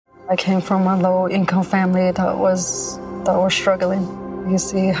I came from a low-income family that was struggling. You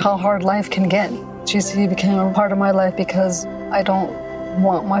see how hard life can get. GC became a part of my life because I don't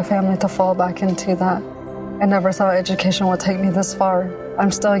want my family to fall back into that. I never thought education would take me this far.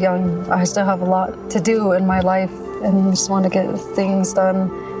 I'm still young. I still have a lot to do in my life and just want to get things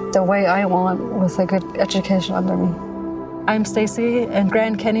done the way I want with a good education under me. I'm Stacy, and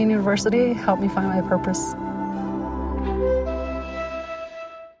Grand Canyon University helped me find my purpose.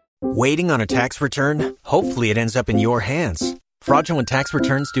 Waiting on a tax return? Hopefully it ends up in your hands. Fraudulent tax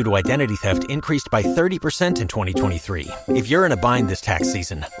returns due to identity theft increased by 30% in 2023. If you're in a bind this tax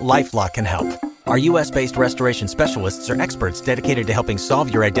season, LifeLock can help. Our U.S.-based restoration specialists are experts dedicated to helping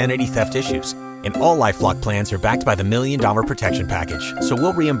solve your identity theft issues. And all LifeLock plans are backed by the $1 Million Protection Package. So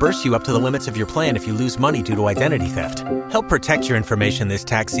we'll reimburse you up to the limits of your plan if you lose money due to identity theft. Help protect your information this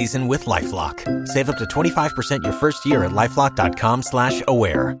tax season with LifeLock. Save up to 25% your first year at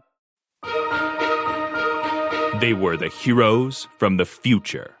LifeLock.com/aware. They were the heroes from the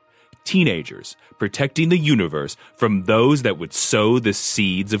future. Teenagers protecting the universe from those that would sow the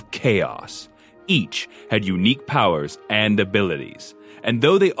seeds of chaos. Each had unique powers and abilities. And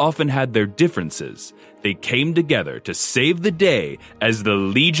though they often had their differences, they came together to save the day as the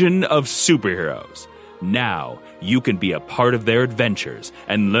Legion of Superheroes. Now, you can be a part of their adventures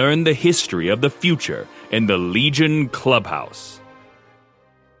and learn the history of the future in the Legion Clubhouse.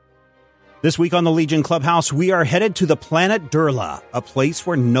 This week on the Legion Clubhouse, we are headed to the planet Durla, a place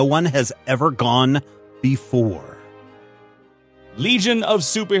where no one has ever gone before. Legion of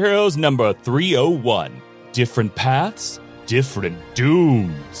Superheroes number 301. Different paths, different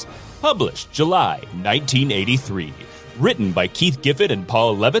dooms. Published July 1983. Written by Keith Giffen and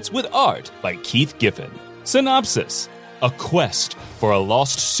Paul Levitz with art by Keith Giffen. Synopsis. A quest for a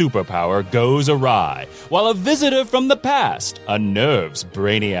lost superpower goes awry, while a visitor from the past unnerves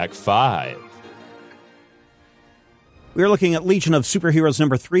Brainiac 5. We're looking at Legion of Superheroes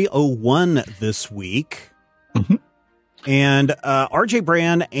number 301 this week. Mm-hmm. And RJ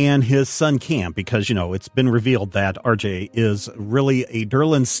Brand and his son Cam, because, you know, it's been revealed that RJ is really a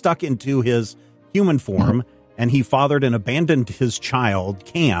Durlan stuck into his human form, and he fathered and abandoned his child,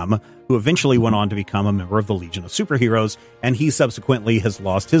 Cam, who eventually went on to become a member of the Legion of Superheroes, and he subsequently has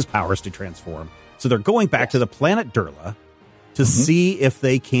lost his powers to transform. So they're going back to the planet Durla to see if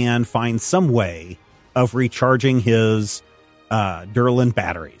they can find some way of recharging his Durlan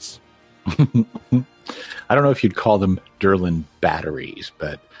batteries. I don't know if you'd call them Durlan batteries,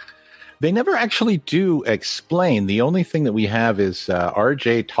 but they never actually do explain. The only thing that we have is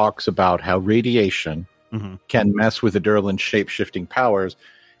RJ talks about how radiation can mess with the Durlan shape-shifting powers.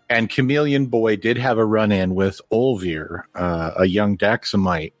 And Chameleon Boy did have a run-in with Olvir, a young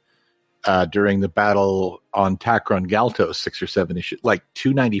Daxamite, during the battle on Takron Galtos 6 or 7 issues, like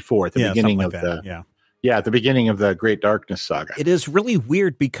 294 at the beginning of at the beginning of the Great Darkness saga. It is really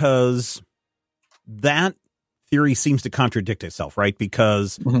weird because that theory seems to contradict itself, right?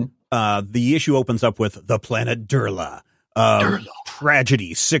 Because the issue opens up with the planet Durla.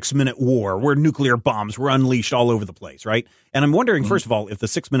 Tragedy, 6-minute war, where nuclear bombs were unleashed all over the place, right? And I'm wondering, first of all, if the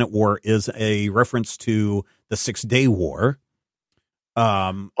 6-minute war is a reference to the 6-day war.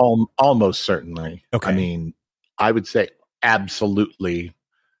 Almost certainly. Okay. I mean, I would say absolutely,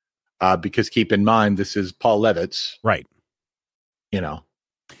 because keep in mind, this is Paul Levitz. Right. You know.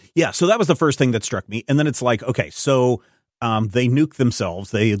 Yeah, so that was the first thing that struck me. And then it's like, okay, so they nuked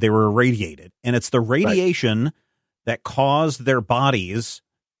themselves. They were irradiated. And it's the radiation that caused their bodies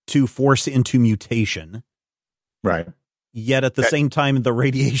to force into mutation. Right. Yet at the same time, the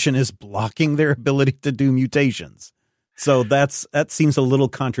radiation is blocking their ability to do mutations. So that seems a little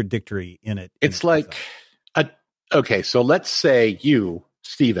contradictory in it. It's like, okay, so let's say you,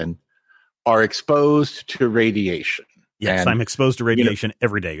 Stephen, are exposed to radiation. Yes, I'm exposed to radiation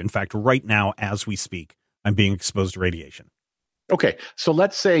every day. In fact, right now, as we speak, I'm being exposed to radiation. Okay, so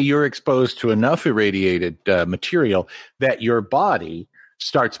let's say you're exposed to enough irradiated material that your body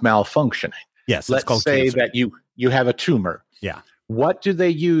starts malfunctioning. Yes, let's say cancer. that you have a tumor. Yeah. What do they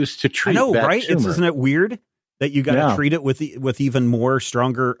use to treat that right? tumor? Isn't it weird that you got to treat it with even more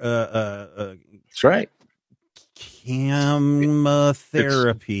stronger? That's right.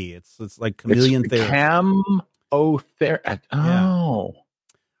 Chemotherapy. It's like chameleon therapy. It's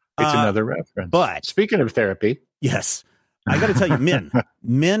another reference. But speaking of therapy, yes. I got to tell you,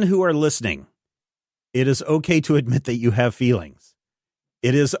 men who are listening, it is okay to admit that you have feelings.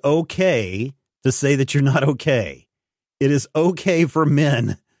 It is okay to say that you're not okay. It is okay for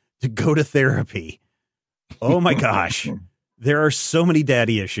men to go to therapy. Oh my gosh. There are so many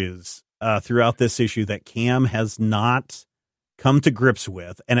daddy issues throughout this issue that Cam has not come to grips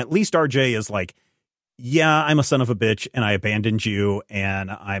with. And at least RJ is like, yeah, I'm a son of a bitch and I abandoned you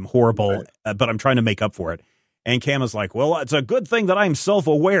and I'm horrible, but I'm trying to make up for it. And Cam is like, well, it's a good thing that I'm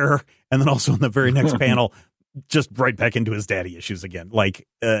self-aware. And then also in the very next panel, just right back into his daddy issues again. Like,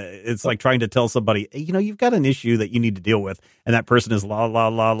 it's like trying to tell somebody, you know, you've got an issue that you need to deal with. And that person is la, la,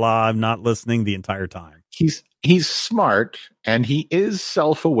 la, la. I'm not listening the entire time. He's smart and he is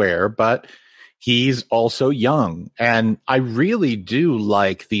self-aware, but he's also young. And I really do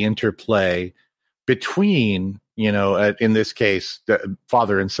like the interplay between, you know, in this case, the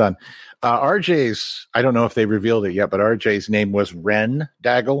father and son. RJ's, I don't know if they revealed it yet, but RJ's name was Ren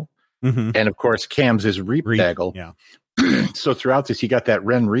Daggle. Mm-hmm. And of course, Cam's is Reap Daggle. Yeah. So throughout this, you got that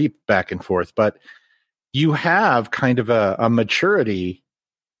Ren Reap back and forth, but you have kind of a maturity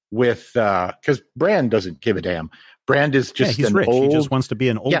with, because Brand doesn't give a damn. Brand is just he's rich. He just wants to be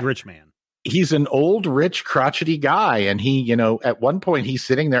an old rich man. He's an old, rich, crotchety guy. And he, you know, at one point he's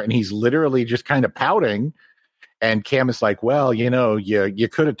sitting there and he's literally just kind of pouting. And Cam is like, well, you know, you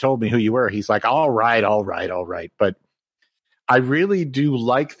could have told me who you were. He's like, all right. But I really do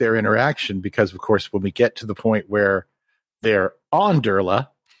like their interaction because, of course, when we get to the point where they're on Durla,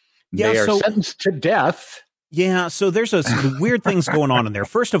 they are sentenced to death. Yeah, so there's weird things going on in there.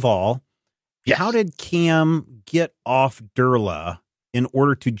 First of all, how did Cam get off Durla in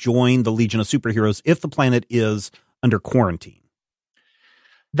order to join the Legion of Superheroes if the planet is under quarantine?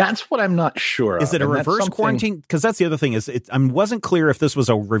 That's what I'm not sure of. Is it a reverse quarantine? Because that's the other thing. I wasn't clear if this was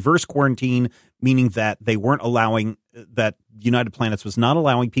a reverse quarantine, meaning that they weren't allowing, that United Planets was not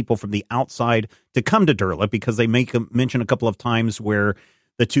allowing people from the outside to come to Durla, because they mention a couple of times where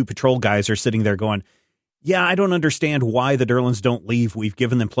the two patrol guys are sitting there going, yeah, I don't understand why the Durlans don't leave. We've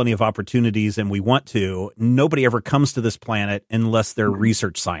given them plenty of opportunities and we want to. Nobody ever comes to this planet unless they're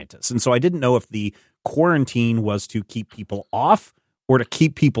research scientists. And so I didn't know if the quarantine was to keep people off or to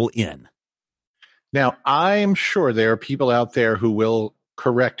keep people in. Now, I'm sure there are people out there who will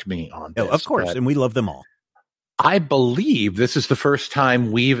correct me on this. Oh, of course, and we love them all. I believe this is the first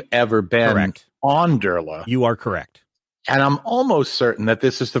time we've ever been on Durla. You are correct. And I'm almost certain that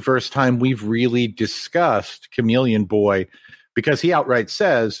this is the first time we've really discussed Chameleon Boy, because he outright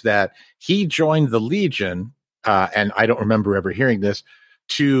says that he joined the Legion, and I don't remember ever hearing this,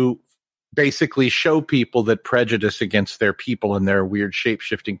 to basically show people that prejudice against their people and their weird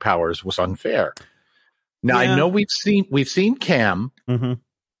shape-shifting powers was unfair. Now, I know we've seen Cam,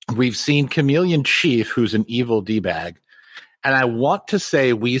 we've seen Chameleon Chief, who's an evil D-bag, and I want to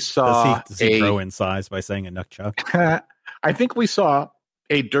say we saw does he grow in size by saying a nukchuck? I think we saw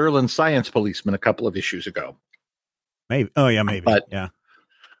a Durlan science policeman a couple of issues ago. Maybe. Oh, yeah, maybe. But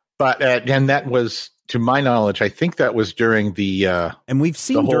and that was, to my knowledge, I think that was during the and we've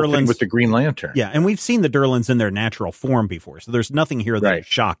seen Durlans with the Green Lantern. Yeah, and we've seen the Durlans in their natural form before, so there's nothing here that's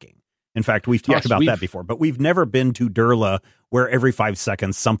shocking. In fact, we've talked about that before, but we've never been to Durla where every 5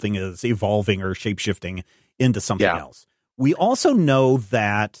 seconds something is evolving or shapeshifting into something else. We also know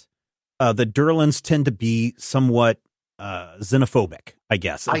that the Durlans tend to be somewhat xenophobic, I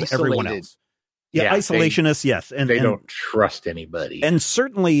guess, as everyone else. Yeah, isolationists, yes. And they don't trust anybody. And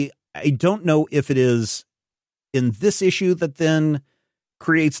certainly, I don't know if it is in this issue that then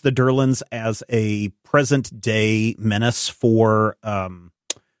creates the Durlans as a present-day menace for the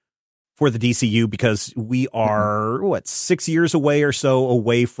DCU, because we are, 6 years away or so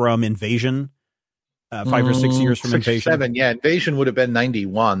away from Invasion. 5 or 6 years from Invasion. 7, yeah. Invasion would have been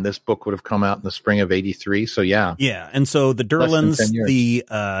 91. This book would have come out in the spring of 83. So, yeah. Yeah. And so the Durlans, the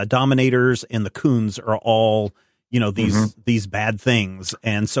Dominators, and the Coons are all, these bad things.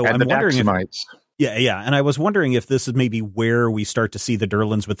 And so I'm wondering Maximites. Yeah. And I was wondering if this is maybe where we start to see the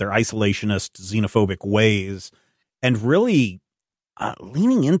Durlans with their isolationist, xenophobic ways and really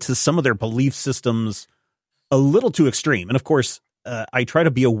leaning into some of their belief systems a little too extreme. And of course, I try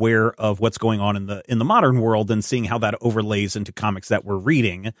to be aware of what's going on in the modern world and seeing how that overlays into comics that we're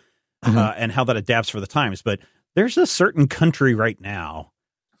reading and how that adapts for the times. But there's a certain country right now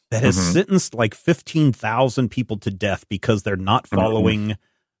that has sentenced like 15,000 people to death because they're not following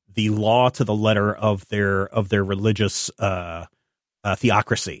the law to the letter of their religious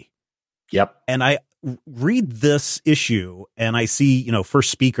theocracy. Yep. And I read this issue and I see, first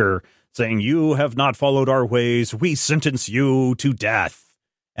speaker saying, "You have not followed our ways. We sentence you to death."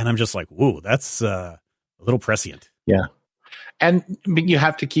 And I'm just like, whoa, that's a little prescient. Yeah. And you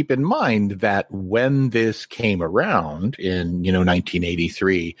have to keep in mind that when this came around in,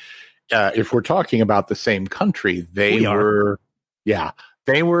 1983, if we're talking about the same country, they were in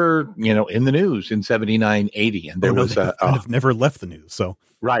the news in 79, 80. And there was kind of never left the news. So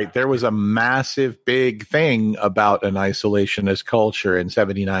Right. There was a massive, big thing about an isolationist culture in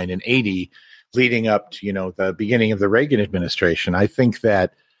 79 and 80 leading up to, the beginning of the Reagan administration. I think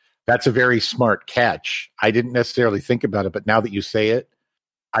that's a very smart catch. I didn't necessarily think about it, but now that you say it,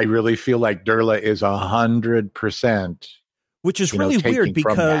 I really feel like Durla is 100%. Which is really weird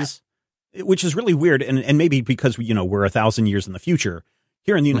which is really weird. And maybe because, we're 1,000 years in the future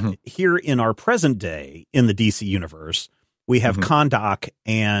here here in our present day in the DC universe. We have Kahndaq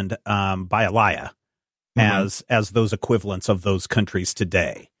and Bialaya as those equivalents of those countries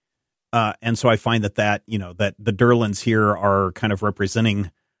today. And so I find that that the Durlans here are kind of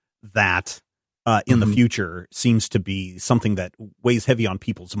representing that in the future seems to be something that weighs heavy on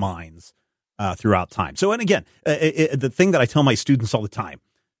people's minds throughout time. So, and again, the thing that I tell my students all the time,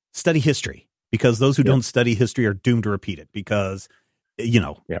 study history, because those who don't study history are doomed to repeat it because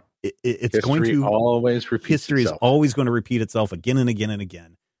it's history going to always repeat history itself. is always going to repeat itself again and again and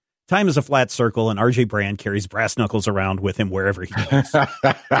again. Time is a flat circle, and RJ Brand carries brass knuckles around with him wherever he goes.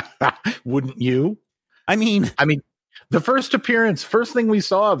 Wouldn't you? I mean, the first thing we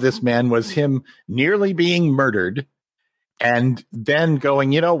saw of this man was him nearly being murdered, and then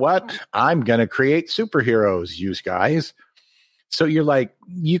going, you know what? I'm going to create superheroes, you guys. So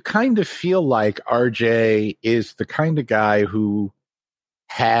you kind of feel like RJ is the kind of guy who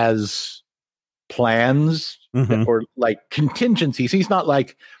has plans or like contingencies. He's not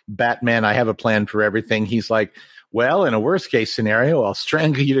like Batman, I have a plan for everything. He's like, well, in a worst case scenario, I'll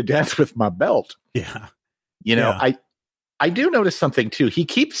strangle you to death with my belt. Yeah. I do notice something too. He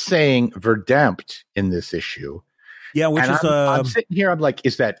keeps saying Verdammt in this issue. Yeah, which and is I'm sitting here, I'm like,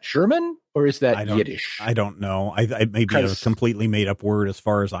 is that German or is that Yiddish? I don't know. I maybe a completely made up word as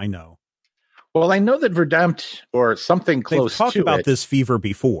far as I know. Well, I know that Verdammt or something close to it. They've talked about this fever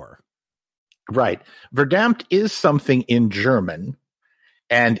before. Right. Verdammt is something in German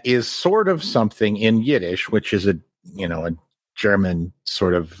and is sort of something in Yiddish, which is a German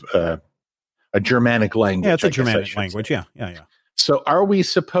sort of a Germanic language. Yeah, it's a Germanic language. Yeah. So are we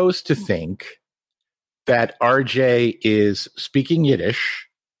supposed to think that RJ is speaking Yiddish,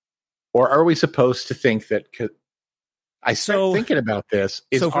 or are we supposed to think that I started thinking about this.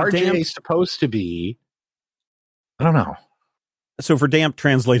 Is RJ supposed to be, I don't know. So Verdammt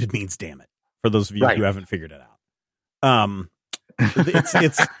translated means damn it, for those of you who haven't figured it out.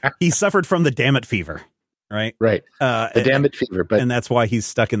 It's he suffered from the damn it fever, right? Right. The damn it fever, and that's why he's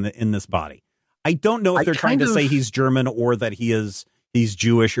stuck in this body. I don't know if they're trying to say he's German or that he's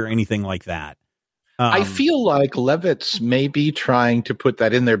Jewish or anything like that. I feel like Levitz may be trying to put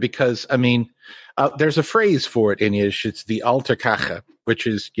that in there because, there's a phrase for it in Yiddish. It's the alte Kache, which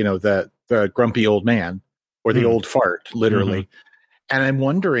is, the grumpy old man or the old fart, literally. And I'm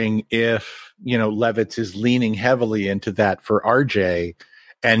wondering if, Levitz is leaning heavily into that for RJ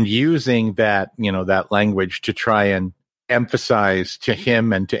and using that, that language to try and emphasize to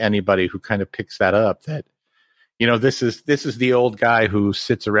him and to anybody who kind of picks that up that, this is the old guy who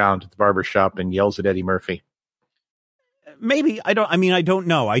sits around at the barbershop and yells at Eddie Murphy. Maybe. I don't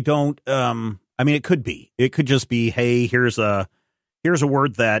know. It could be. It could just be, hey, here's a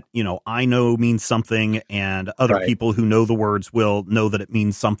word that, I know means something, and other people who know the words will know that it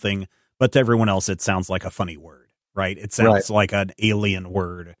means something, but to everyone else it sounds like a funny word, right? It sounds like an alien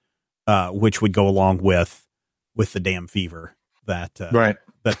word, which would go along with the damn fever that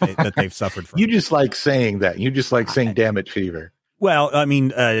that they've suffered from. You just like saying that. You just like saying damn it fever. Well,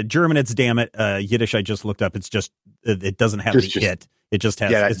 German, it's damn it. Yiddish, I just looked up. It's just, it doesn't have the it. It just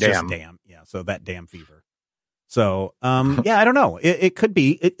has, it's just damn. Yeah. So that damn fever. So, I don't know. It could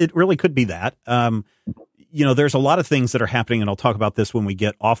be, it really could be that. There's a lot of things that are happening, and I'll talk about this when we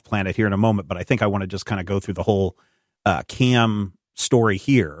get off planet here in a moment, but I think I want to just kind of go through the whole Cam story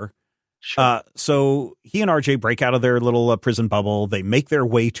here. Sure. So he and RJ break out of their little prison bubble. They make their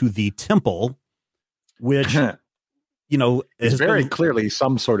way to the temple, which, is very clearly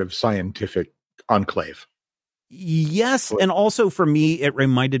some sort of scientific enclave. Yes. And also for me, it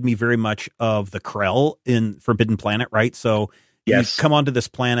reminded me very much of the Krell in Forbidden Planet, right? So you come onto this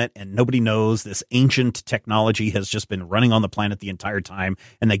planet and nobody knows this ancient technology has just been running on the planet the entire time.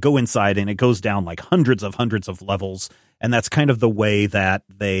 And they go inside and it goes down like hundreds of levels. And that's kind of the way that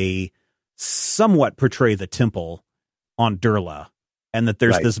they somewhat portray the temple on Durla. And that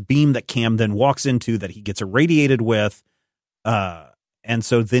there's this beam that Cam then walks into that he gets irradiated with. And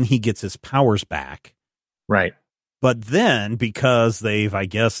so then he gets his powers back. Right. But then, because they've, I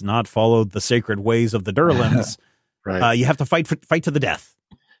guess, not followed the sacred ways of the Durlans, you have to fight to the death.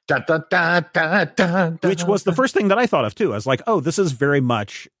 Da, da, da, da, da, da, which was the first thing that I thought of too. I was like, oh, this is very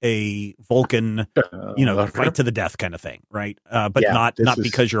much a Vulcan, fight to the death kind of thing, right? But not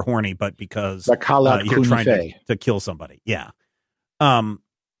because you're horny, but because you're trying to kill somebody. Yeah. And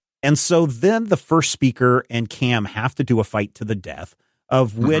so then the first speaker and Cam have to do a fight to the death,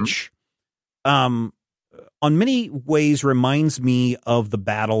 of which, on many ways reminds me of the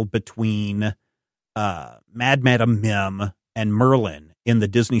battle between Mad Madam Mim and Merlin in the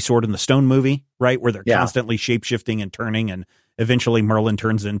Disney Sword and the Stone movie, right? Where they're constantly shape-shifting and turning, and eventually Merlin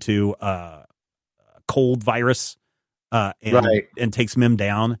turns into a cold virus and takes Mim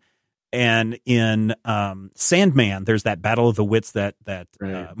down. And in Sandman, there's that battle of the wits that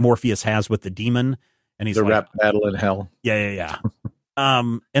Morpheus has with the demon. And he's the rap battle in hell. Yeah.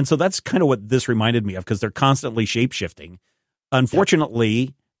 And so that's kind of what this reminded me of, because they're constantly shape-shifting.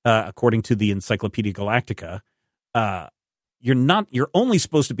 Unfortunately, according to the Encyclopedia Galactica, you're only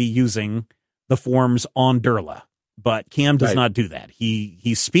supposed to be using the forms on Durla, but Cam does not do that.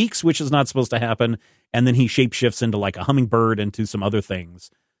 He speaks, which is not supposed to happen, and then he shapeshifts into like a hummingbird, into some other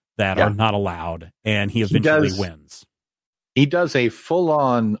things that are not allowed, and he eventually wins. He does a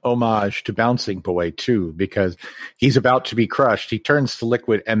full-on homage to Bouncing Boy too, because he's about to be crushed. He turns to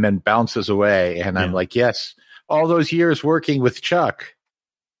liquid and then bounces away, and I'm like, yes, all those years working with Chuck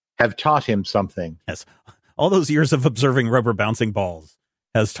have taught him something. Yes. All those years of observing rubber bouncing balls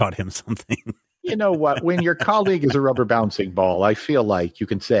has taught him something. You know what? When your colleague is a rubber bouncing ball, I feel like you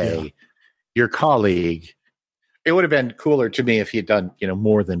can say your colleague. It would have been cooler to me if he had done,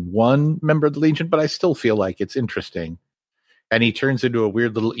 more than one member of the Legion, but I still feel like it's interesting. And he turns into a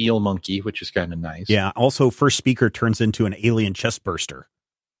weird little eel monkey, which is kind of nice. Yeah. Also, first speaker turns into an alien chest burster.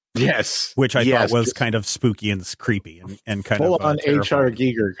 Yes. Which I thought was kind of spooky and creepy and kind full of on H.R.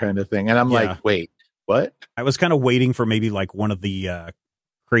 Giger kind of thing. And I'm like, wait. What? I was kind of waiting for maybe like one of the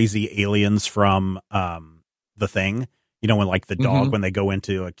crazy aliens from The Thing, when like the dog, when they go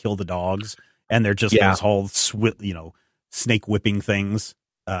into kill the dogs, and they're just those whole snake whipping things.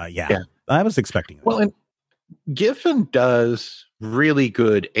 I was expecting that. Well, and Giffen does really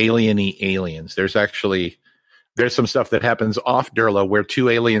good alien-y aliens. There's some stuff that happens off Durla where two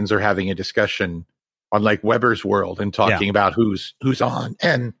aliens are having a discussion on like Weber's World and talking about who's on,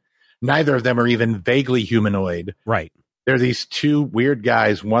 and neither of them are even vaguely humanoid. Right. There are these two weird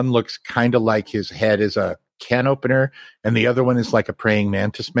guys. One looks kind of like his head is a can opener, and the other one is like a praying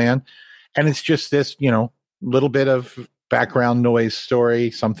mantis man. And it's just this, little bit of background noise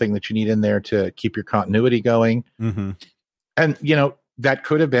story, something that you need in there to keep your continuity going. Mm-hmm. And, that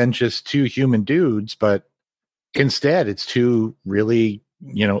could have been just two human dudes, but instead it's two really,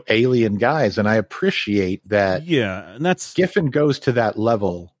 alien guys. And I appreciate that. Yeah. And that's Giffen goes to that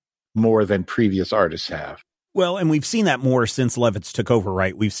level more than previous artists have. Well, and we've seen that more since Levitz took over,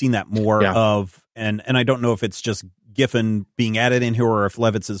 right? We've seen that more of, and I don't know if it's just Giffen being added in here, or if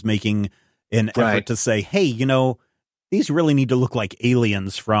Levitz is making an effort to say, hey, these really need to look like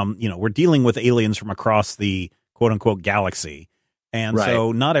aliens from, we're dealing with aliens from across the quote unquote galaxy. And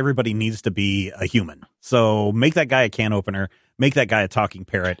so not everybody needs to be a human. So make that guy a can opener, make that guy a talking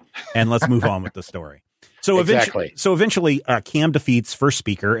parrot, and let's move on with the story. So eventually, Cam defeats first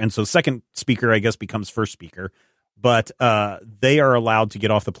speaker, and so second speaker, I guess, becomes first speaker. But they are allowed to get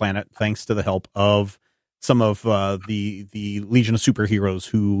off the planet thanks to the help of some of the Legion of Superheroes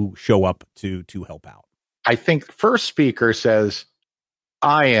who show up to help out. I think first speaker says,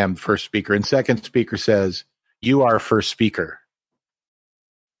 "I am first speaker," and second speaker says, "You are first speaker."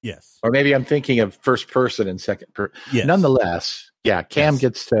 Yes. Or maybe I'm thinking of first person and second person. Yes. Nonetheless, Cam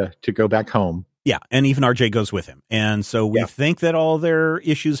gets to go back home. Yeah, and even RJ goes with him. And so we think that all their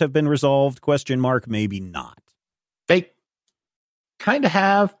issues have been resolved, ? Maybe not. They kind of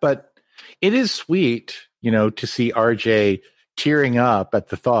have, but it is sweet, to see RJ tearing up at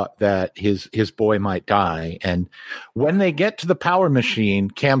the thought that his boy might die. And when they get to the power machine,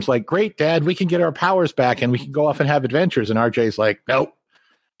 Cam's like, "Great, Dad, we can get our powers back and we can go off and have adventures." And RJ's like, "Nope,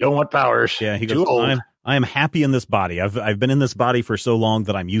 don't want powers." Yeah, he goes, I am happy in this body. I've been in this body for so long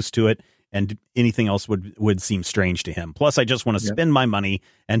that I'm used to it. And anything else would seem strange to him. Plus, I just want to spend my money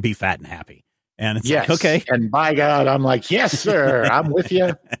and be fat and happy. And it's like, okay. And by God, I'm like, yes, sir, I'm with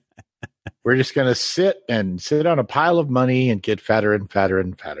you. We're just going to sit on a pile of money and get fatter and fatter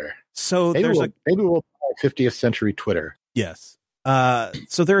and fatter. So maybe we'll buy 50th century Twitter. Yes.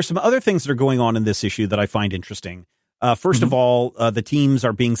 So there are some other things that are going on in this issue that I find interesting. First of all, the teams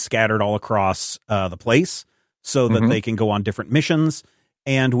are being scattered all across the place so that they can go on different missions.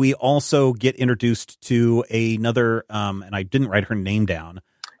 And we also get introduced to another, and I didn't write her name down.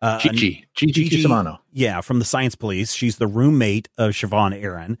 Gigi Cusimano. Yeah, from the Science Police. She's the roommate of Siobhan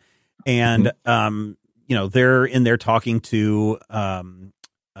Aaron. And, they're in there talking to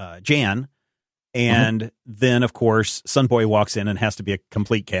Jan. And then, of course, Sunboy walks in and has to be a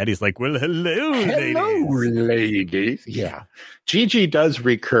complete cat. He's like, well, hello, ladies. Yeah. Gigi does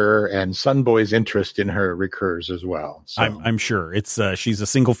recur, and Sunboy's interest in her recurs as well. So. I'm sure. It's she's a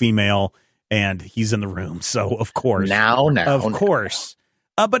single female, and he's in the room. So, of course. Of course.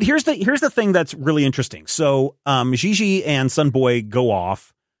 But here's the thing that's really interesting. So, Gigi and Sunboy go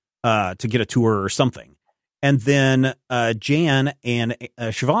off to get a tour or something. And then Jan and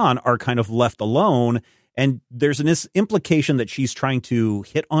Siobhan are kind of left alone. And there's an implication that she's trying to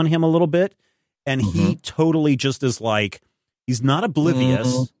hit on him a little bit. And he totally just is like, he's not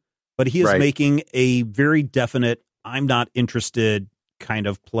oblivious, but he is making a very definite, I'm not interested kind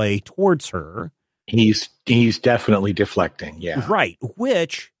of play towards her. He's definitely deflecting. Yeah. Right.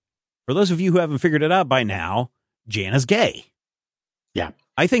 Which, for those of you who haven't figured it out by now, Jan is gay. Yeah.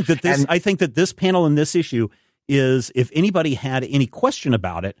 I think that this panel in this issue is, if anybody had any question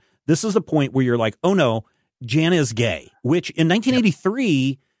about it, this is the point where you're like, oh no, Jan is gay, which in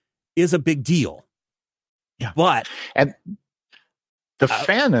 1983 is a big deal. Yeah. But the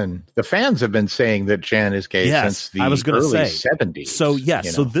fans have been saying that Jan is gay since the early 70s. So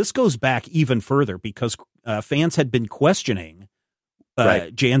so this goes back even further, because fans had been questioning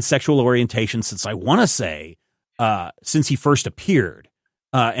Jan's sexual orientation since, I want to say, since he first appeared.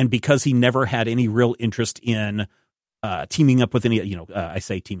 And because he never had any real interest in teaming up with any, I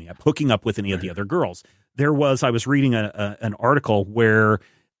say teaming up, hooking up with any of the other girls. I was reading an article where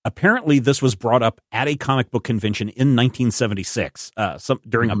apparently this was brought up at a comic book convention in 1976,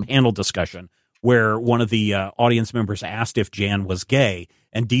 during a panel discussion where one of the audience members asked if Jan was gay,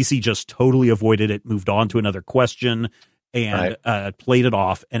 and DC just totally avoided it, moved on to another question, and played it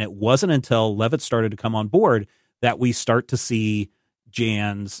off. And it wasn't until Levitt started to come on board that we start to see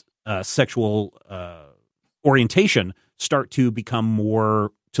Jan's sexual orientation start to become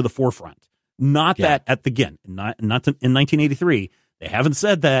more to the forefront. Not that in 1983, they haven't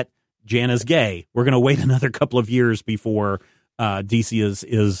said that Jan is gay. We're going to wait another couple of years before DC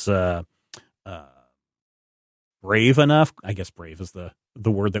is brave enough. I guess brave is the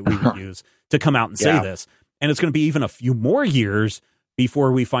word that we would use to come out and say this. And it's going to be even a few more years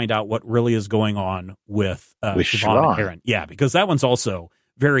before we find out what really is going on with Siobhan Aaron. Yeah, because that one's also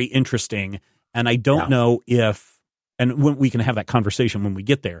very interesting. And I don't know if, and when we can have that conversation when we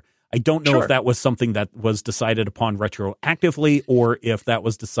get there, I don't know if that was something that was decided upon retroactively, or if that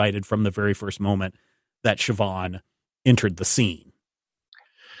was decided from the very first moment that Siobhan entered the scene.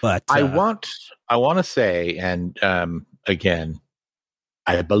 But I want to say, and again,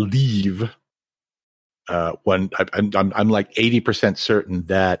 I believe when I'm like 80% certain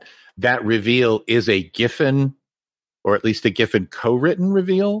that reveal is a Giffen, or at least a Giffen co-written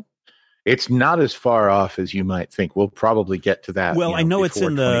reveal. It's not as far off as you might think. We'll probably get to that. Well, I know it's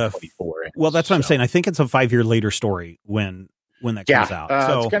in the. Well, that's what I'm saying. I think it's a 5-year later story when that comes out.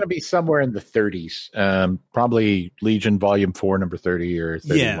 So it's going to be somewhere in the 30s, probably Legion Volume 4, number 30 or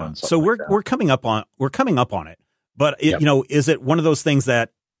 31. Yeah. So we're coming up on it. But is it one of those things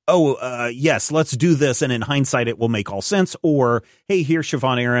that, yes, let's do this, and in hindsight it will make all sense, or hey, here's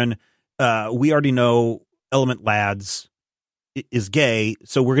Siobhan Aaron. We already know Element Lads is gay,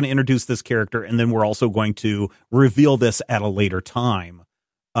 so we're going to introduce this character, and then we're also going to reveal this at a later time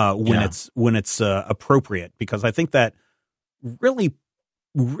when it's appropriate, because I think that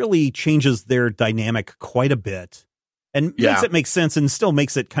really changes their dynamic quite a bit, and makes it make sense, and still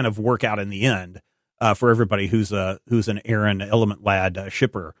makes it kind of work out in the end for everybody who's an Aaron Element Lad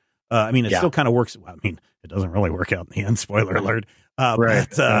shipper. I mean, it still kind of works. Well, I mean, it doesn't really work out in the end. Spoiler alert.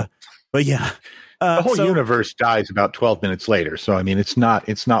 But yeah. The whole universe dies about 12 minutes later. So, I mean, it's not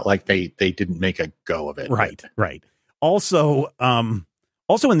like they didn't make a go of it. Right. Also in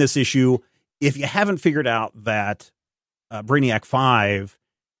this issue, if you haven't figured out that Brainiac 5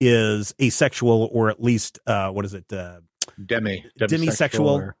 is asexual, or at least,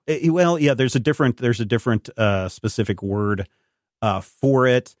 demisexual. Well, yeah, there's a different specific word for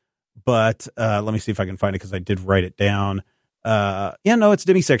it. But let me see if I can find it, because I did write it down. It's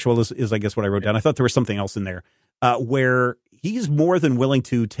demisexual is I guess what I wrote down. I thought there was something else in there where he's more than willing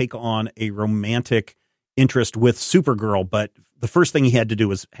to take on a romantic interest with Supergirl, but the first thing he had to do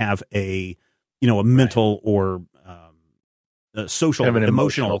was have a mental or a social,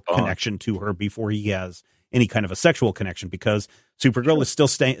 emotional connection to her before he has any kind of a sexual connection, because Supergirl is still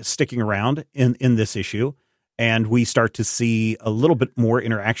sticking around in this issue, and we start to see a little bit more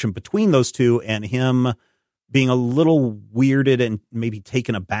interaction between those two, and him being a little weirded and maybe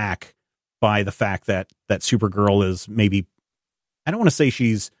taken aback by the fact that Supergirl is maybe, I don't want to say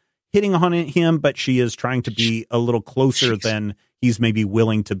she's hitting on him, but she is trying to be a little closer than he's maybe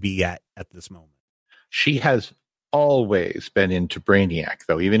willing to be at this moment. She has always been into Brainiac,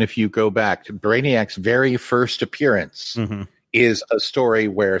 though. Even if you go back to Brainiac's very first appearance, is a story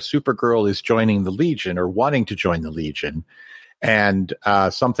where Supergirl is joining the Legion or wanting to join the Legion. And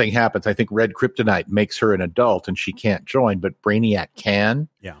something happens. I think Red Kryptonite makes her an adult and she can't join, but Brainiac can.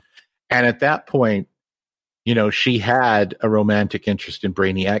 Yeah. And at that point, she had a romantic interest in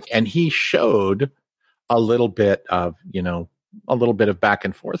Brainiac, and he showed a little bit of back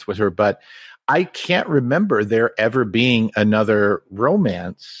and forth with her. But I can't remember there ever being another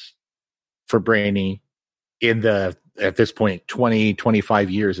romance for Brainy at this point, 20, 25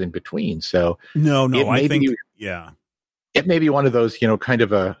 years in between. So no, I think, it may be one of those, kind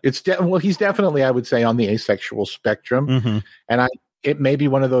of he's definitely, I would say, on the asexual spectrum. And it may be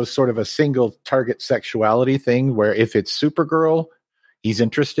one of those sort of a single target sexuality thing where if it's Supergirl, he's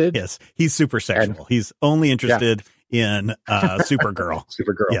interested. Yes. He's super sexual. He's only interested in Supergirl.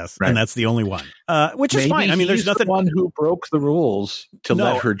 Yes. Right. And that's the only one, which is fine. I mean, there's nothing. The one who broke the rules to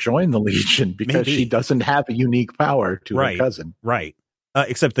let her join the Legion because she doesn't have a unique power to her cousin. Right.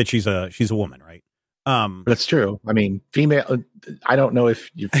 Except that she's a woman, right? That's true. I mean, female. I don't know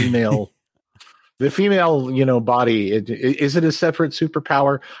if your female, the female, body is it a separate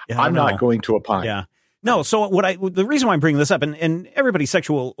superpower? I'm not going to opine. Yeah. No. So the reason why I'm bringing this up, and everybody's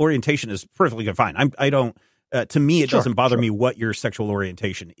sexual orientation is perfectly fine. I don't. To me, it doesn't bother me what your sexual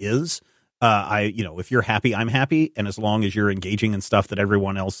orientation is. If you're happy, I'm happy, and as long as you're engaging in stuff that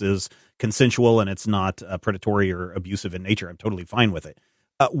everyone else is consensual and it's not predatory or abusive in nature, I'm totally fine with it.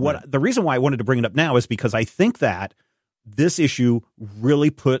 The reason why I wanted to bring it up now is because I think that this issue really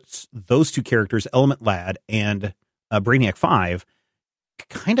puts those two characters, Element Lad and Brainiac 5,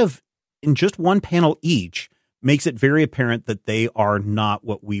 kind of in just one panel each, makes it very apparent that they are not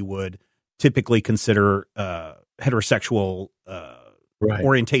what we would typically consider heterosexual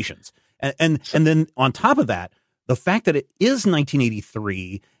orientations. And then on top of that, the fact that it is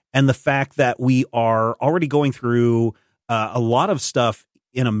 1983 and the fact that we are already going through a lot of stuff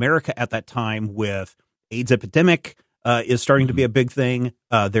in America at that time with AIDS epidemic is starting to be a big thing.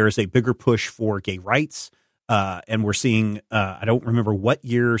 There is a bigger push for gay rights. And we're seeing, I don't remember what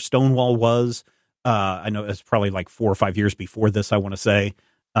year Stonewall was. I know it's probably like 4 or 5 years before this, I want to say.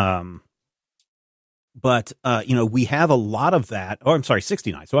 But we have a lot of that. Oh, I'm sorry,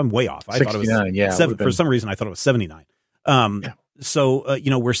 69. So I'm way off. I thought it was for some reason, I thought it was 79. So,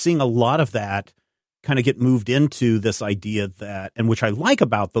 we're seeing a lot of that kind of get moved into this idea that, and which I like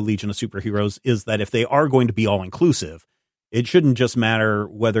about the Legion of Superheroes, is that if they are going to be all inclusive, it shouldn't just matter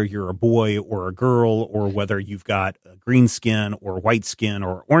whether you're a boy or a girl or whether you've got a green skin or white skin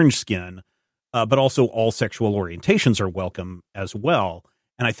or orange skin, but also all sexual orientations are welcome as well.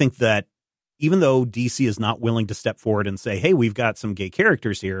 And I think that even though DC is not willing to step forward and say, hey, we've got some gay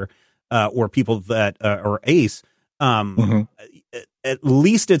characters here, or people that are ace, at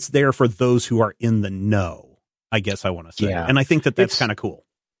least it's there for those who are in the know, I guess I want to say. Yeah. And I think that that's kind of cool.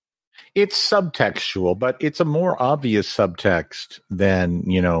 It's subtextual, but it's a more obvious subtext than,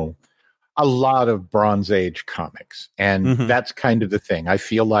 a lot of Bronze Age comics. And that's kind of the thing. I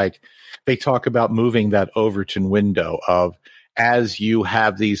feel like they talk about moving that Overton window of, as you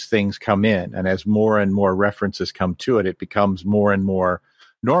have these things come in and as more and more references come to it, it becomes more and more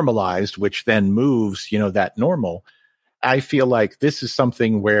normalized, which then moves, that normal. I feel like this is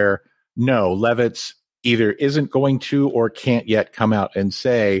something where, no, Levitz either isn't going to or can't yet come out and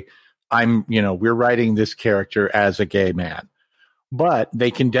say, we're writing this character as a gay man. But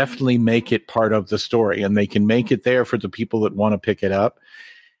they can definitely make it part of the story, and they can make it there for the people that want to pick it up.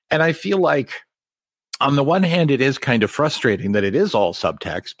 And I feel like, on the one hand, it is kind of frustrating that it is all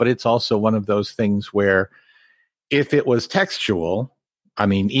subtext, but it's also one of those things where if it was textual, I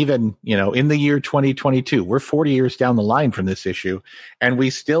mean, even, in the year 2022, we're 40 years down the line from this issue, and we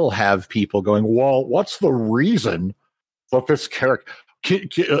still have people going, well, what's the reason that this character,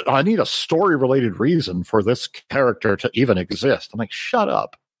 I need a story-related reason for this character to even exist. I'm like, shut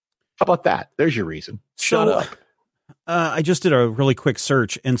up. How about that? There's your reason. Shut up. I just did a really quick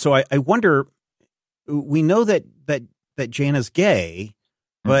search, and so I wonder, we know that Jan is gay,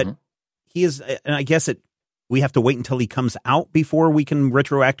 but he is, and I guess we have to wait until he comes out before we can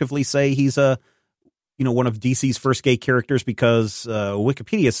retroactively say he's one of DC's first gay characters, because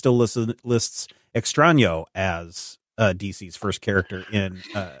Wikipedia still lists Extraño as DC's first character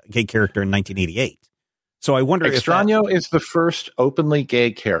gay character in 1988. So I wonder Extraño is the first openly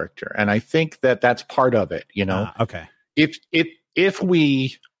gay character, and I think that's part of it. Okay.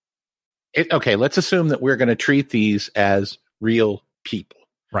 Okay, let's assume that we're going to treat these as real people.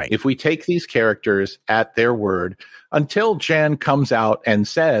 Right. If we take these characters at their word, until Jan comes out and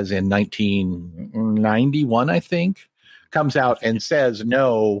says in 1991, I think, comes out and says,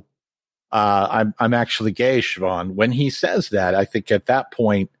 no, I'm actually gay, Siobhan. When he says that, I think at that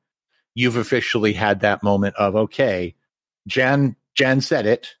point, you've officially had that moment of, okay, Jan said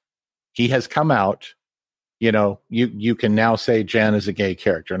it. He has come out. You can now say Jan is a gay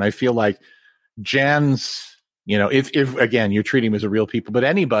character. And I feel like Jan's, if again, you're treating him as a real people, but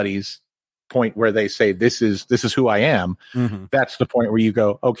anybody's point where they say, this is who I am, that's the point where you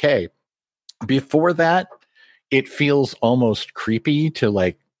go, okay. Before that, it feels almost creepy to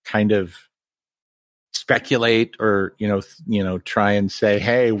like kind of speculate or, try and say,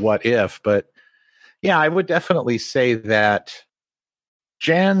 hey, what if? But yeah, I would definitely say that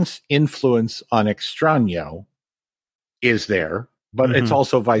Jan's influence on Extraño is there, but it's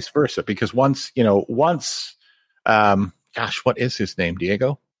also vice versa, because once, what is his name,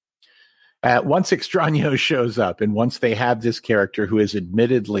 Diego? Once Extraño shows up and once they have this character who is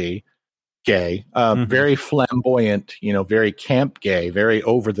admittedly gay, very flamboyant, very camp gay, very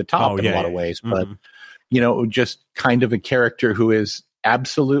over the top in a lot of ways, but, just kind of a character who is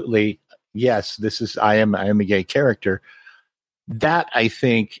absolutely, yes, I am a gay character. That, I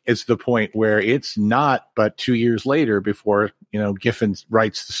think, is the point where it's not but 2 years later before, Giffen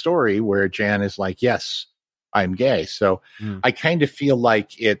writes the story where Jan is like, yes, I'm gay. So I kind of feel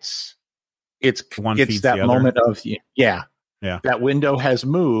like it's that moment of, that window has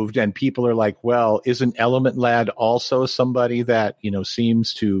moved and people are like, well, isn't Element Lad also somebody that,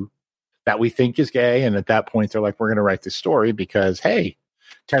 seems to, that we think is gay? And at that point, they're like, we're going to write this story because, hey,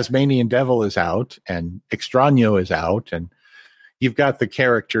 Tasmanian Devil is out and Extraño is out, and you've got the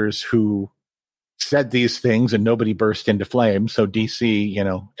characters who said these things and nobody burst into flames. So DC,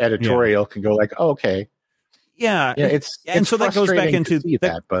 editorial can go like, oh, okay. Yeah. And so that goes back into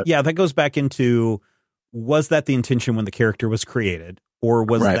that goes back into, was that the intention when the character was created, or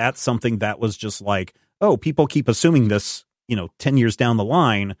was that something that was just like, oh, people keep assuming this, 10 years down the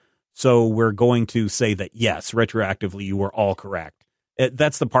line. So we're going to say that, yes, retroactively, you were all correct.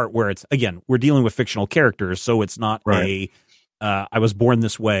 That's the part where it's, again, we're dealing with fictional characters. So it's not I was born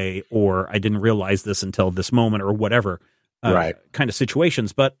this way, or I didn't realize this until this moment, or whatever kind of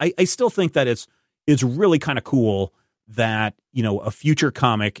situations. But I still think that it's really kind of cool that, a future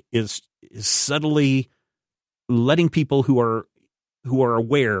comic is subtly letting people who are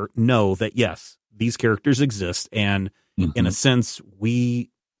aware know that, yes, these characters exist. And in a sense,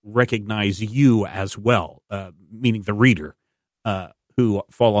 we recognize you as well, meaning the reader, who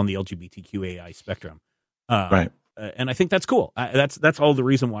fall on the LGBTQAI spectrum. And I think that's cool. That's all the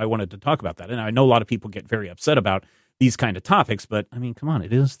reason why I wanted to talk about that. And I know a lot of people get very upset about these kind of topics, but I mean, come on,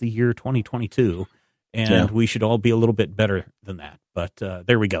 it is the year 2022, and we should all be a little bit better than that. But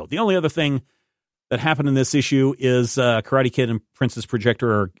there we go. The only other thing that happened in this issue is Karate Kid and Princess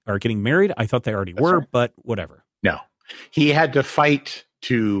Projector are getting married. I thought they already were, but whatever. No, he had to fight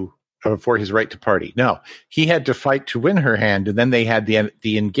for his right to party. No, he had to fight to win her hand, and then they had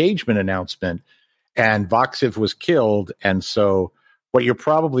the engagement announcement. And Voxiv was killed, and so what you're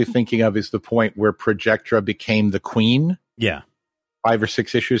probably thinking of is the point where Projectra became the queen. Yeah. 5 or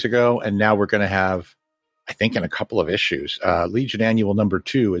 6 issues ago, and now we're going to have, I think, in a couple of issues, Legion Annual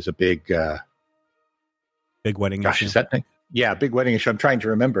 #2 is a big wedding issue. Is that thing? Yeah, big wedding issue. I'm trying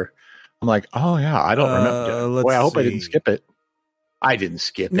to remember. I'm like, oh yeah, I don't remember. Boy, I hope I didn't skip it. I didn't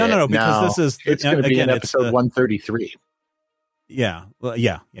skip it. No, because it's going to be in episode 133. Yeah. Well,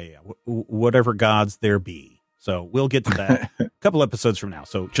 yeah. Whatever gods there be. So we'll get to that a couple episodes from now.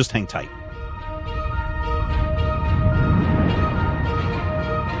 So just hang tight.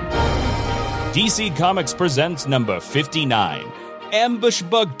 DC Comics presents number 59, Ambush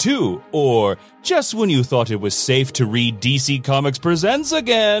Bug 2, or Just When You Thought It Was Safe to Read DC Comics Presents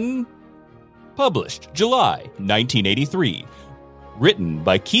Again. Published July 1983. Written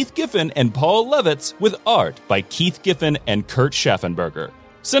by Keith Giffen and Paul Levitz, with art by Keith Giffen and Kurt Schaffenberger.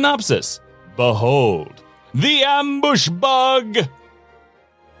 Synopsis: Behold, the Ambush Bug!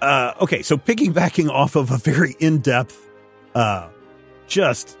 Okay, so piggybacking off of a very in-depth,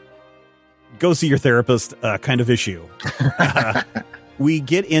 just go see your therapist kind of issue, we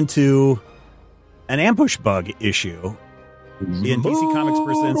get into an Ambush Bug issue in DC Comics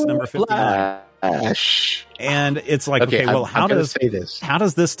Presents number 59. And it's like, okay, well, how does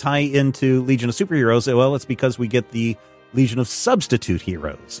this tie into Legion of Superheroes? Well, it's because we get the Legion of Substitute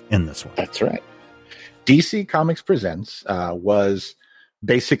Heroes in this one. That's right. DC Comics Presents was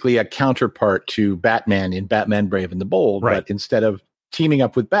basically a counterpart to Batman in Batman Brave and the Bold, Right. but instead of teaming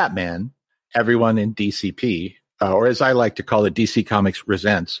up with Batman, everyone in DCP, or as I like to call it, DC Comics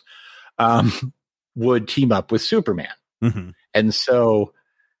Presents, would team up with Superman. Mm-hmm. And so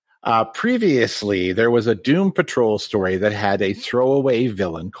previously, there was a Doom Patrol story that had a throwaway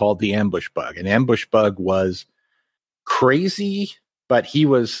villain called the Ambush Bug. And Ambush Bug was crazy, but he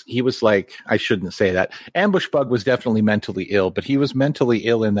was like, I shouldn't say that. Ambush Bug was definitely mentally ill, but he was mentally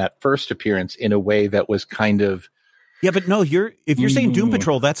ill in that first appearance in a way that was kind of... Yeah, but no, if you're saying Doom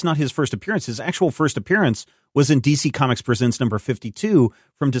Patrol, that's not his first appearance. His actual first appearance was in DC Comics Presents number 52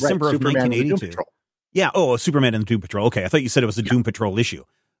 from December of Superman 1982. Yeah, Superman and the Doom Patrol. Okay, I thought you said it was a Doom Patrol issue.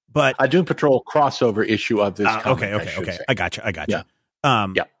 But a Doom Patrol crossover issue of this comic. Okay. I got you. Yeah.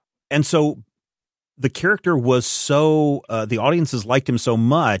 Yeah. And so the character was so the audiences liked him so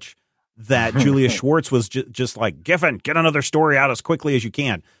much that Julia Schwartz was just like, Giffen, get another story out as quickly as you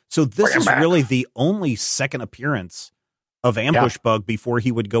can. So this is really the only second appearance of Ambush Bug before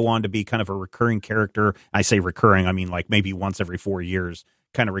he would go on to be kind of a recurring character. I say recurring, I mean like maybe once every 4 years,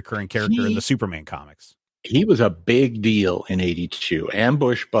 kind of recurring character in the Superman comics. He was a big deal in 82.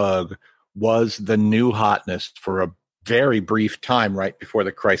 Ambush Bug was the new hotness for a very brief time right before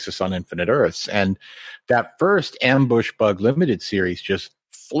the Crisis on Infinite Earths. And that first Ambush Bug limited series just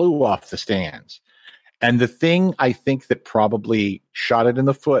flew off the stands. And the thing I think that probably shot it in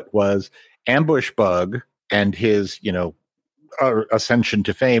the foot was Ambush Bug and his, ascension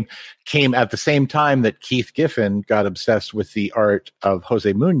to fame came at the same time that Keith Giffen got obsessed with the art of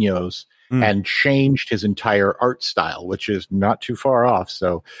Jose Munoz and changed his entire art style, which is not too far off.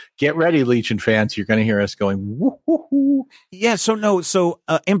 So get ready, Legion fans. You're going to hear us going, woo, woo, woo. Yeah. So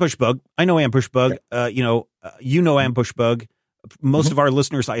Ambush Bug. I know Ambush Bug. You know Ambush Bug. Most of our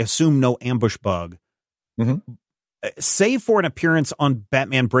listeners, I assume, know Ambush Bug. Save for an appearance on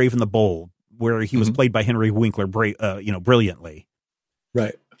Batman Brave and the Bold, where he was played by Henry Winkler, brilliantly.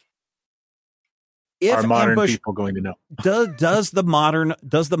 Right. If Are modern Ambush, people going to know? does the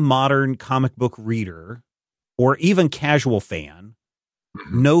modern comic book reader or even casual fan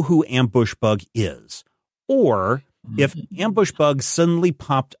know who Ambush Bug is? Or if Ambush Bug suddenly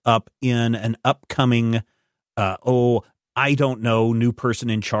popped up in an upcoming, I don't know, new person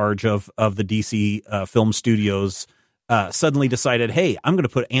in charge of the DC film studios suddenly decided, hey, I'm going to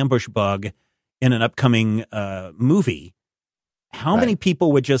put Ambush Bug in an upcoming movie. How many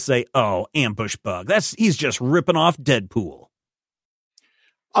people would just say, oh, Ambush Bug, he's just ripping off Deadpool?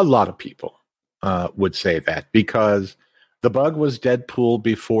 A lot of people would say that because the Bug was Deadpool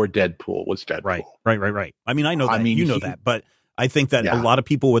before Deadpool was Deadpool. Right. I mean, I know that. You know that. But I think that a lot of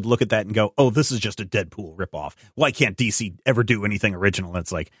people would look at that and go, oh, this is just a Deadpool ripoff. Why can't DC ever do anything original? And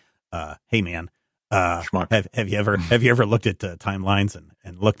it's like, hey, man, have you ever looked at timelines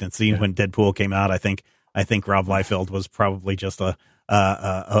and looked and seen when Deadpool came out? I think Rob Liefeld was probably just a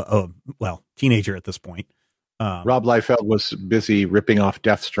teenager at this point. Rob Liefeld was busy ripping off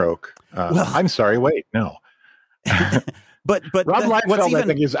Deathstroke. I'm sorry, wait, no. but Rob Liefeld, I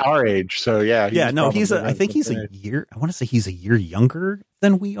think, is our age. So yeah, I think he's a year. I want to say he's a year younger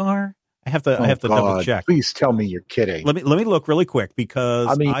than we are. I have to double check. Please tell me you're kidding. Let me look really quick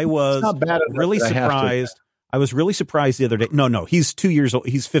because I was really surprised. I was really surprised the other day. No, he's 2 years old.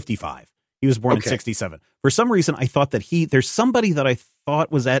 He's 55. He was born in 67. For some reason, I thought that there's somebody that I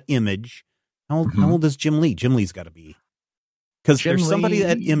thought was at Image. How old is Jim Lee? Jim Lee's got to be, because there's somebody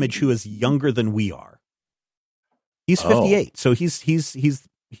at Image who is younger than we are. He's 58, so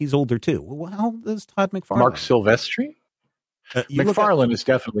he's older too. Well, how old is Todd McFarlane? Mark Silvestri? McFarlane is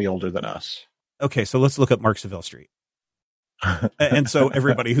definitely older than us. Okay, so let's look at Mark Silvestri. And so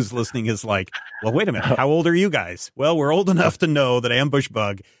everybody who's listening is like, well, wait a minute. How old are you guys? Well, we're old enough to know that Ambush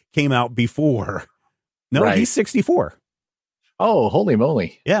Bug came out before. No, he's 64. Oh, holy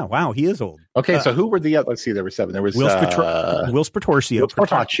moly. Yeah, wow, he is old. Okay, so who were let's see, there were 7. There was Whilce Portacio.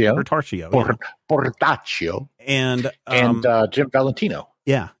 Portacio. And Jim Valentino.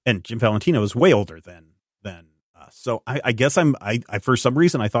 Yeah, and Jim Valentino is way older than us. So I guess I for some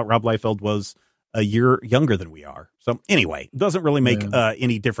reason I thought Rob Liefeld was a year younger than we are. So anyway, doesn't really make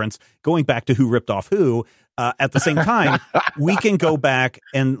any difference. Going back to who ripped off who, at the same time, we can go back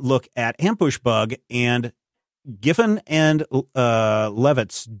and look at Ambush Bug, and Giffen and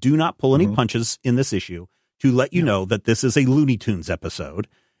Levitz do not pull any punches in this issue to let you know that this is a Looney Tunes episode,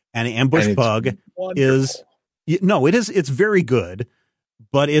 and Ambush Bug is it's very good,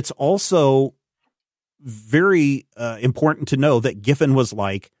 but it's also very important to know that Giffen was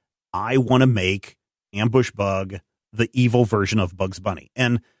like, I want to make Ambush Bug the evil version of Bugs Bunny.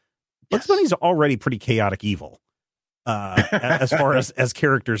 And Bugs Bunny's already pretty chaotic evil as far as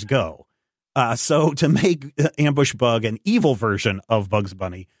characters go. So to make Ambush Bug an evil version of Bugs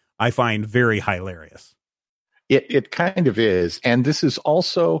Bunny, I find very hilarious. It kind of is. And this is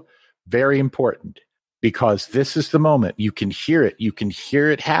also very important because this is the moment you can hear it. You can hear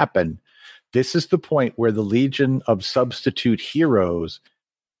it happen. This is the point where the Legion of Substitute Heroes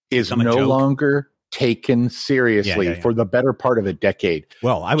is no longer taken seriously for the better part of a decade.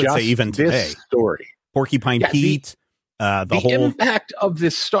 Well, I would say even today. This story. Porcupine Pete, the whole impact of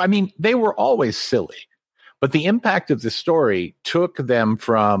this story. I mean, they were always silly, but the impact of this story took them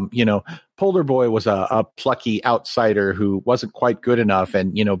from, Polar Boy was a plucky outsider who wasn't quite good enough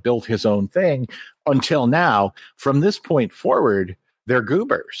and, built his own thing until now. From this point forward, they're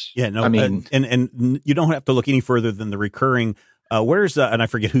goobers. Yeah, no, I mean, and you don't have to look any further than the recurring. And I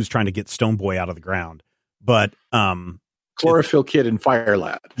forget who's trying to get Stone Boy out of the ground, but Chlorophyll Kid and Fire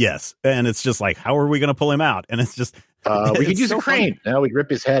Lad. Yes, and it's just like, how are we going to pull him out? And it's just we could use a crane. Now we'd rip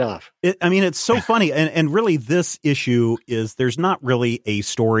his head off. It's so funny, and really, this issue is there's not really a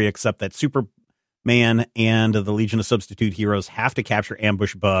story except that Superman and the Legion of Substitute Heroes have to capture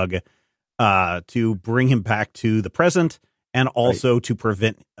Ambush Bug to bring him back to the present. And also to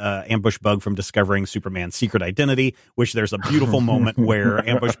prevent Ambush Bug from discovering Superman's secret identity, which there's a beautiful moment where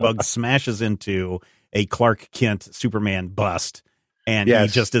Ambush Bug smashes into a Clark Kent Superman bust. And he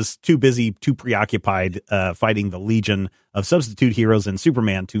just is too busy, too preoccupied fighting the Legion of Substitute Heroes and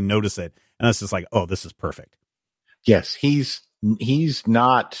Superman to notice it. And it's just like, oh, this is perfect. Yes, he's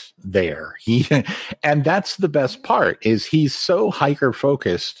not there. And that's the best part is he's so hyper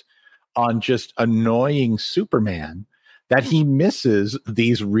focused on just annoying Superman that he misses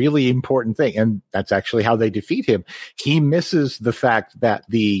these really important things. And that's actually how they defeat him. He misses the fact that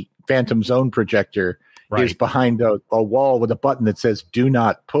the Phantom Zone projector is behind a wall with a button that says, do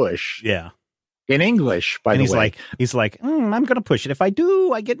not push. Yeah. In English, by the way. He's like, I'm going to push it. If I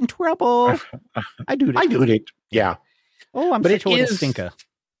do, I get in trouble. I do it. Yeah. Oh, I'm such a stinker.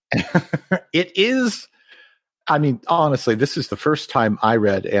 It is. I mean, honestly, this is the first time I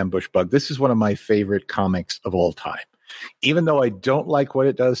read Ambush Bug. This is one of my favorite comics of all time. Even though I don't like what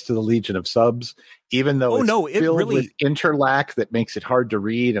it does to the Legion of Subs, even though it's filled with interlac that makes it hard to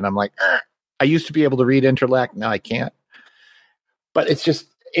read. And I'm like, I used to be able to read interlac. Now I can't. But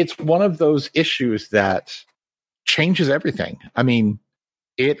it's one of those issues that changes everything. I mean,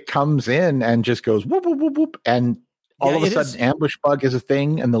 it comes in and just goes whoop, whoop, whoop, whoop. And all of a sudden, Ambush Bug is a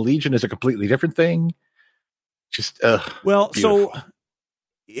thing and the Legion is a completely different thing. Just, well, beautiful. So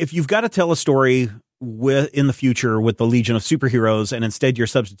if you've got to tell a story in the future with the Legion of Superheroes and instead you're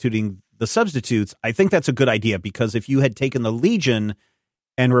substituting the substitutes, I think that's a good idea, because if you had taken the Legion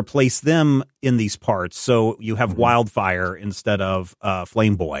and replaced them in these parts, so you have Wildfire instead of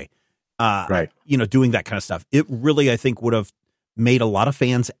Flame Boy, doing that kind of stuff, it really, I think, would have made a lot of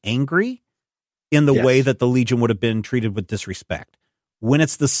fans angry in the way that the Legion would have been treated with disrespect. When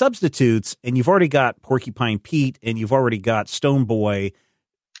it's the substitutes and you've already got Porcupine Pete and you've already got Stone Boy,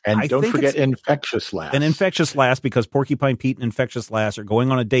 and don't forget Infectious Lass. And Infectious Lass, because Porcupine Pete and Infectious Lass are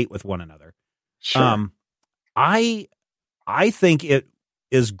going on a date with one another. Sure. I think it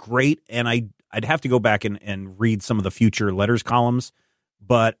is great, and I'd have to go back and read some of the future letters columns,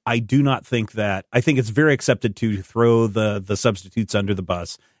 but I do not think that. I think it's very accepted to throw the substitutes under the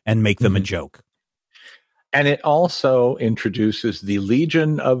bus and make them a joke. And it also introduces the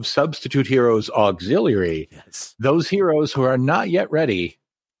Legion of Substitute Heroes Auxiliary. Yes. Those heroes who are not yet ready.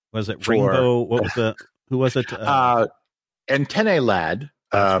 Was it Rainbow? What was who was it? Antennae Lad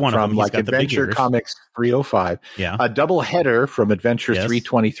from like Adventure Comics 305. Yeah. A double header from Adventure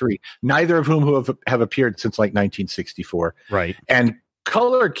 323. Neither of whom have appeared since like 1964. Right. And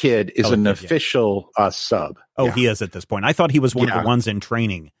Color Kid is an official sub. Oh, he is at this point. I thought he was one of the ones in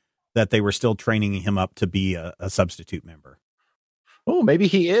training, that they were still training him up to be a substitute member. Oh, maybe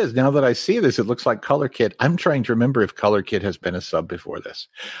he is. Now that I see this, it looks like Color Kid. I'm trying to remember if Color Kid has been a sub before this.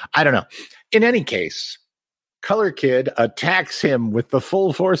 I don't know. In any case, Color Kid attacks him with the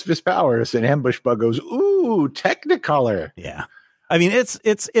full force of his powers, and Ambush Bug goes, "Ooh, Technicolor." Yeah, I mean, it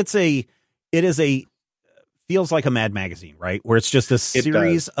feels like a Mad Magazine, right? Where it's just a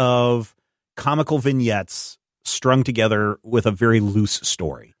series of comical vignettes strung together with a very loose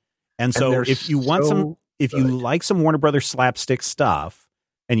story. And so if you want if you like some Warner Brothers slapstick stuff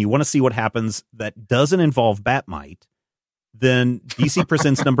and you want to see what happens that doesn't involve Batmite, then DC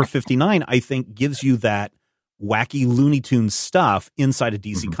Presents number 59, I think, gives you that wacky Looney Tunes stuff inside of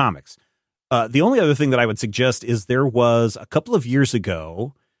DC Comics. The only other thing that I would suggest is there was a couple of years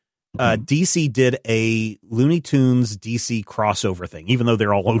ago, DC did a Looney Tunes DC crossover thing, even though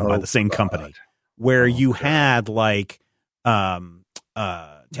they're all owned by the same company, where you had like Tasmanian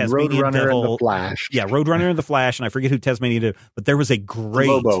Roadrunner Devil, and the Flash. Yeah, Roadrunner and the Flash, and I forget who Tasmanian Devil, but there was a great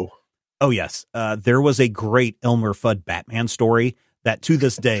Lobo. Oh yes, there was a great Elmer Fudd Batman story that to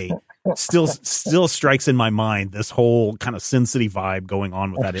this day still strikes in my mind. This whole kind of Sin City vibe going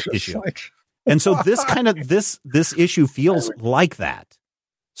on with that issue, and so this issue feels like that.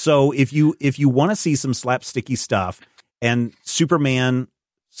 So if you want to see some slapsticky stuff and Superman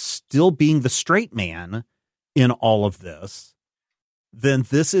still being the straight man in all of this, then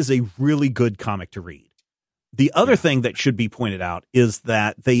this is a really good comic to read. The other thing that should be pointed out is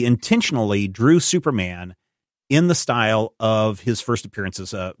that they intentionally drew Superman in the style of his first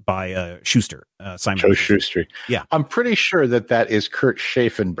appearances by Schuster, Simon Joe Schuster. Yeah. I'm pretty sure that is Kurt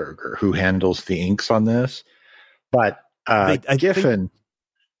Schaffenberger who handles the inks on this, but Giffen...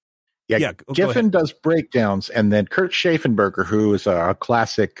 Giffen does breakdowns, and then Kurt Schaffenberger, who is a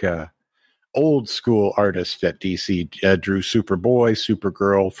classic old school artist at DC, drew Superboy,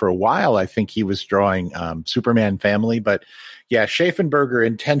 Supergirl. For a while, I think he was drawing Superman Family, but yeah, Schaffenberger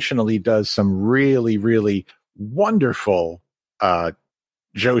intentionally does some really, really wonderful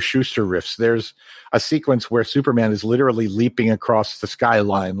Joe Shuster riffs. There's a sequence where Superman is literally leaping across the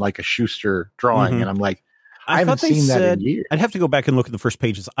skyline like a Schuster drawing, and I'm like, I haven't seen that in years. I'd have to go back and look at the first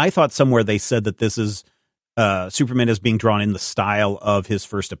pages. I thought somewhere they said that this is Superman is being drawn in the style of his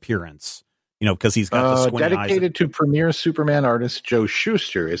first appearance. You know, because he's got the squinty eyes. Dedicated to premier Superman artist Joe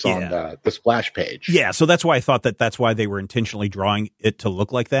Shuster is on the splash page. Yeah, so that's why I thought that's why they were intentionally drawing it to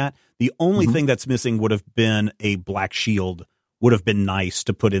look like that. The only thing that's missing would have been a Black Shield. Would have been nice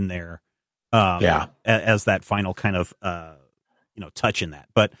to put in there, as that final kind of touch in that.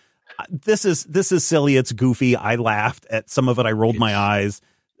 But this is silly. It's goofy. I laughed at some of it. I rolled my eyes.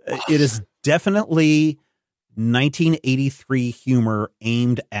 Awesome. It is definitely 1983 humor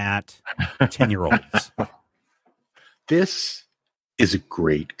aimed at 10-year-olds. This is a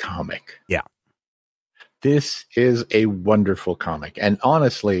great comic. Yeah. This is a wonderful comic. And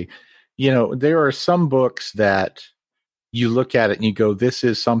honestly, there are some books that you look at it and you go, this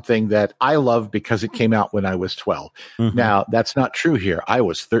is something that I love because it came out when I was 12. Mm-hmm. Now, that's not true here. I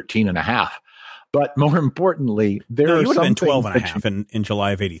was 13 and a half. But more importantly, you would have been 12 and a half in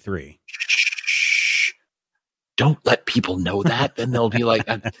July of 83. Shh. Don't let people know that. Then they'll be like,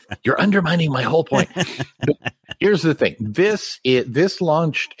 you're undermining my whole point. But here's the thing. This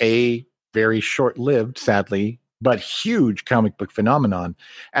launched a very short-lived, sadly, but huge comic book phenomenon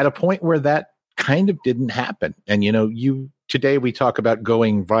at a point where that kind of didn't happen. And today we talk about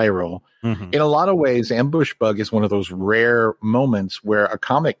going viral. Mm-hmm. In a lot of ways, Ambush Bug is one of those rare moments where a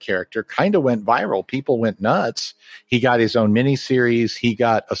comic character kind of went viral. People went nuts. He got his own miniseries. He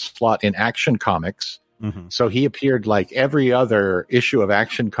got a slot in Action Comics. Mm-hmm. So he appeared like every other issue of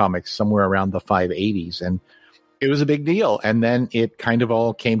Action Comics somewhere around the 580s. And it was a big deal. And then it kind of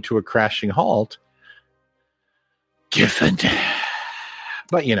all came to a crashing halt. Giffen.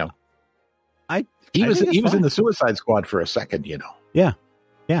 But, he was in the Suicide Squad for a second, Yeah.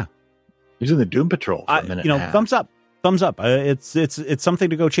 He was in the Doom Patrol for a minute. Thumbs up. It's something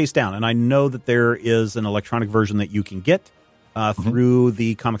to go chase down. And I know that there is an electronic version that you can get through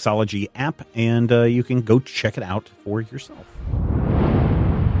the Comixology app, and you can go check it out for yourself.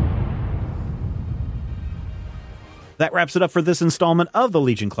 That wraps it up for this installment of the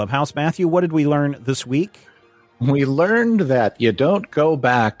Legion Clubhouse. Matthew, what did we learn this week? We learned that you don't go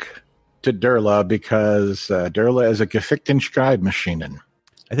back to Durla because Durla is a gefickten Schreibmaschinen.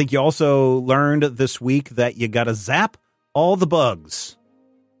 I think you also learned this week that you got to zap all the bugs.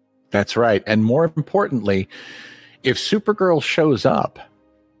 That's right. And more importantly, if Supergirl shows up,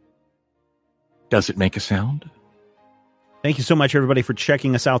 does it make a sound? Thank you so much, everybody, for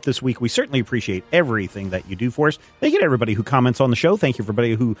checking us out this week. We certainly appreciate everything that you do for us. Thank you to everybody who comments on the show. Thank you for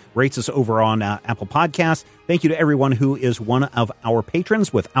everybody who rates us over on Apple Podcasts. Thank you to everyone who is one of our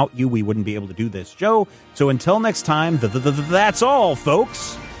patrons. Without you, we wouldn't be able to do this show. So until next time, that's all,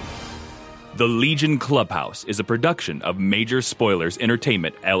 folks. The Legion Clubhouse is a production of Major Spoilers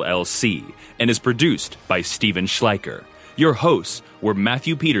Entertainment, LLC, and is produced by Steven Schleicher. Your hosts were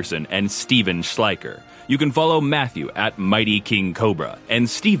Matthew Peterson and Steven Schleicher. You can follow Matthew at Mighty King Cobra and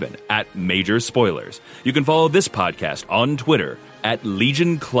Steven at Major Spoilers. You can follow this podcast on Twitter at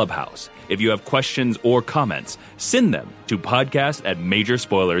Legion Clubhouse. If you have questions or comments, send them to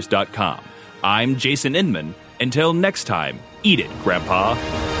podcast@majorspoilers.com. I'm Jason Inman. Until next time, eat it, Grandpa.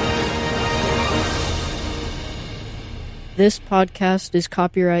 This podcast is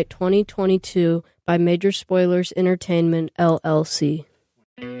copyright 2022 by Major Spoilers Entertainment, LLC.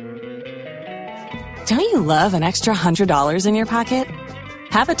 Don't you love an extra $100 in your pocket?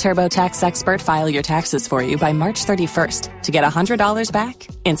 Have a TurboTax expert file your taxes for you by March 31st to get $100 back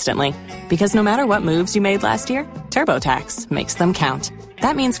instantly. Because no matter what moves you made last year, TurboTax makes them count.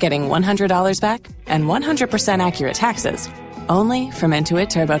 That means getting $100 back and 100% accurate taxes, only from Intuit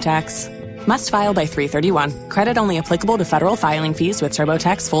TurboTax. Must file by 3/31. Credit only applicable to federal filing fees with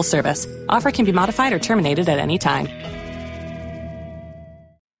TurboTax full service. Offer can be modified or terminated at any time.